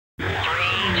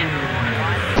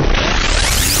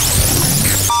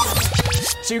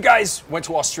So you guys went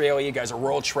to Australia. You guys are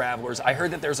world travelers. I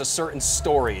heard that there's a certain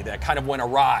story that kind of went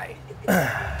awry.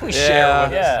 Please share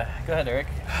with us. Yeah, go ahead, Eric.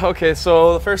 Okay,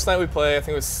 so the first night we played, I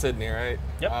think it was Sydney, right?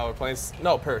 Yep. We're playing,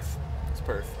 no, Perth. It's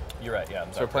Perth. You're right, yeah.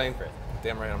 So we're playing,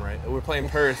 damn right I'm right. We're playing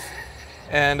Perth.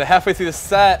 And halfway through the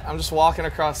set, I'm just walking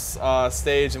across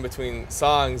stage in between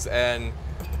songs and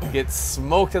get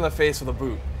smoked in the face with a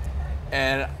boot.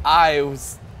 And I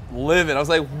was livid. I was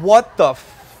like, what the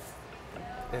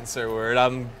insert word.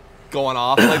 I'm going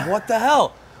off. Like, what the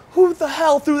hell? Who the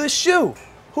hell threw this shoe?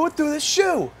 Who threw this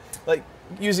shoe? Like,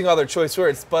 using other choice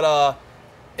words. But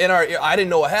in our ear, I didn't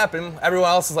know what happened. Everyone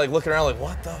else is like looking around like,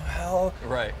 what the hell?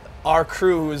 Right. Our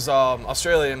crew, who's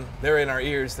Australian, they were in our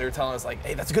ears. They were telling us like,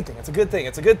 hey, that's a good thing. It's a good thing.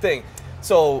 It's a good thing.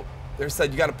 So they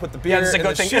said, you got to put the beer it's a in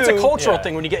good the thing. shoe. It's a cultural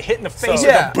thing when you get hit in the face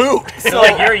yeah. with a boot. So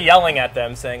like you're yelling at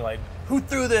them saying like, who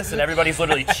threw this? And everybody's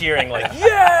literally cheering like,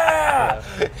 yeah!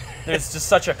 There's just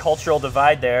such a cultural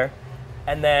divide there.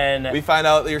 And then we find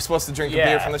out that you're supposed to drink a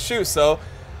beer from the shoe, so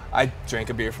I drank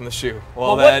a beer from the shoe.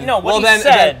 Well, what he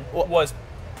said was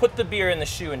put the beer in the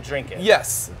shoe and drink it.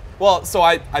 Yes. Well, so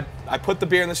I put the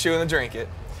beer in the shoe and then drank it.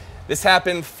 This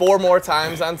happened 4 more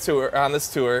times on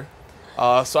this tour.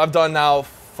 So I've done now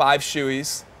 5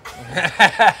 shoeies.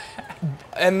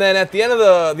 And then at the end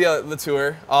of the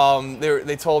tour,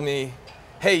 they told me,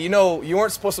 hey, you know, you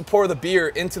weren't supposed to pour the beer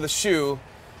into the shoe.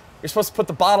 You're supposed to put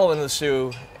the bottle in the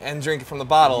shoe and drink it from the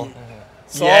bottle.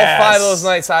 So all 5 of those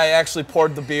nights, I actually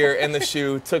poured the beer in the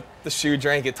shoe, took the shoe,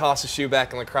 drank it, tossed the shoe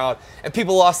back in the crowd, and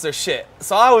people lost their shit.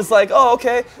 So I was like, oh,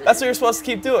 okay, that's what you're supposed to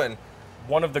keep doing.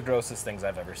 One of the grossest things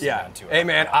I've ever seen on tour. Hey,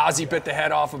 man, Ozzy bit the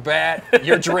head off a bat.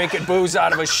 You're drinking booze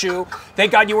out of a shoe.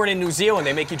 Thank God you weren't in New Zealand.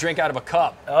 They make you drink out of a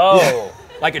cup. Oh.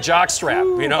 Like a jock strap,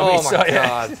 you know? Oh, my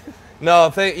God.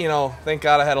 No, thank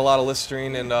God I had a lot of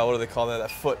Listerine and what do they call that? That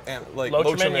foot, like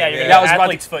Lotrimin? Yeah, yeah. that was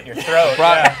athlete's foot in your throat.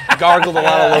 Gargled a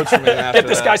lot of Lotrimin after Get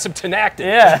this guy some Tinactin.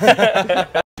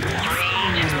 Yeah.